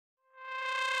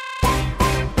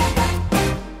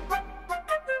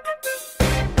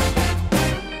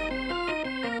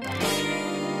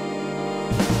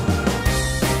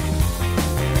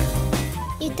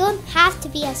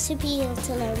be a superhero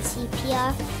to learn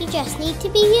CPR. You just need to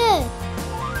be you.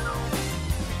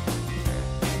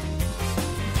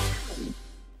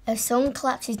 If someone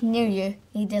collapses near you,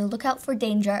 you need to look out for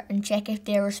danger and check if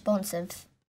they're responsive.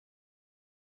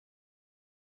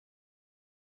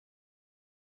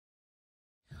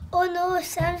 Oh no,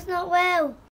 Sam's not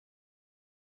well.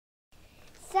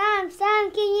 Sam,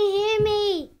 can you hear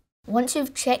me? Once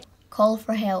you've checked, call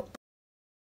for help.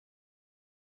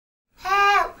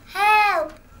 Help!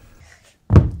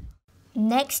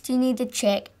 Next, you need to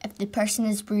check if the person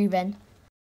is breathing.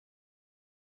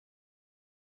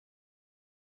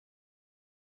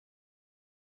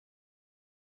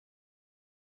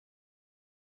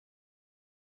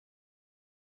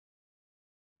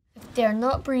 If they're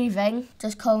not breathing,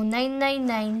 just call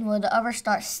 999 while the other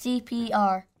starts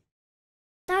CPR.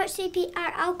 Start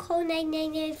CPR, I'll call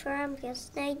 999 for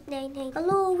ambulance. 999.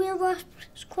 Hello, we're Ross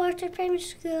Quarter Primary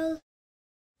School.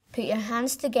 Put your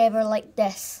hands together like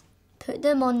this. Put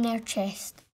them on their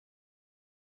chest.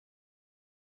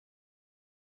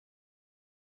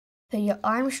 Put your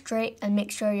arms straight and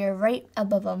make sure you're right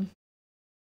above them.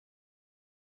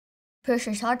 Push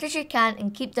as hard as you can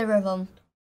and keep the rhythm.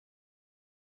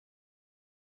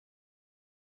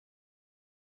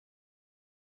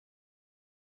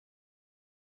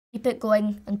 Keep it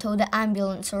going until the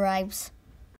ambulance arrives.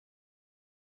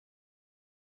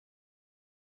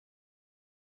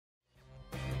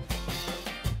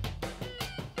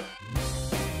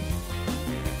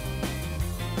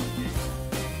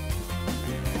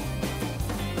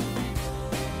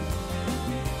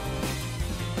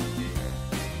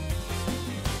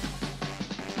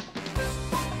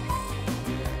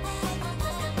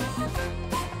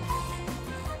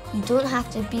 You don't have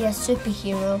to be a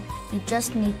superhero, you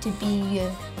just need to be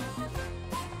you.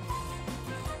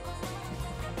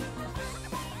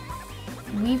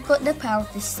 We've got the power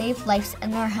to save lives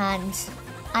in our hands.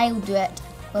 I'll do it,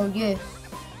 will you?